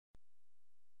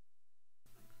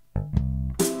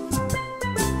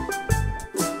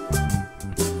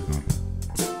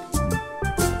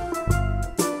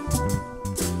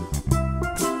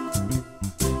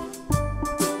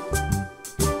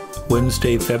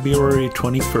Wednesday, February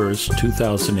 21st,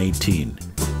 2018.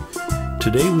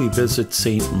 Today we visit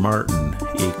St. Maarten,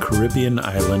 a Caribbean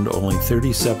island only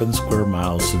 37 square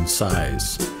miles in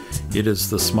size. It is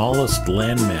the smallest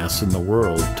landmass in the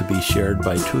world to be shared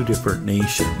by two different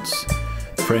nations.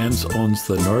 France owns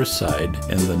the north side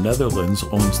and the Netherlands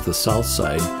owns the south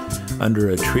side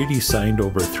under a treaty signed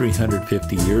over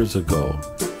 350 years ago.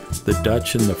 The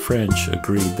Dutch and the French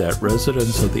agreed that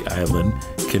residents of the island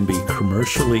can be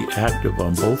commercially active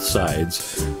on both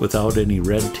sides without any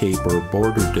red tape or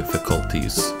border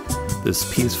difficulties.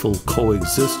 This peaceful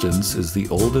coexistence is the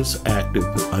oldest active,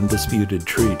 undisputed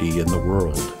treaty in the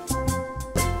world.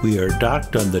 We are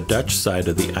docked on the Dutch side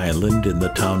of the island in the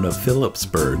town of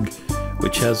Philipsburg,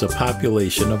 which has a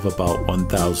population of about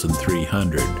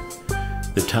 1,300.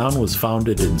 The town was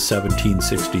founded in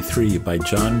 1763 by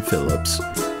John Phillips,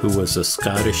 who was a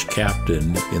Scottish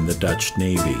captain in the Dutch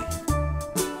Navy.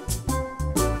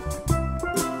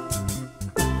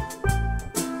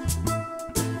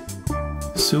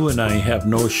 Sue and I have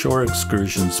no shore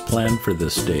excursions planned for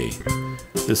this day.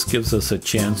 This gives us a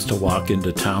chance to walk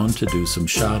into town to do some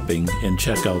shopping and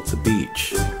check out the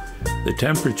beach. The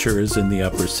temperature is in the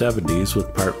upper 70s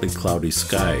with partly cloudy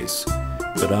skies,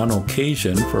 but on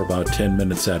occasion, for about 10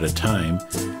 minutes at a time,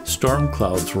 storm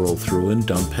clouds roll through and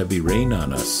dump heavy rain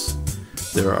on us.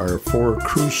 There are 4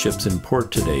 cruise ships in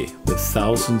port today, with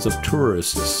thousands of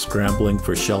tourists scrambling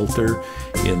for shelter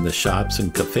in the shops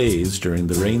and cafes during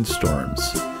the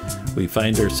rainstorms. We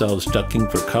find ourselves ducking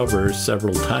for cover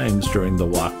several times during the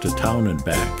walk to town and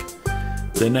back.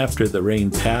 Then after the rain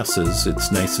passes,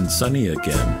 it's nice and sunny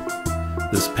again.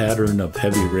 This pattern of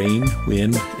heavy rain,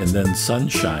 wind, and then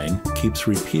sunshine keeps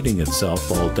repeating itself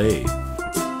all day.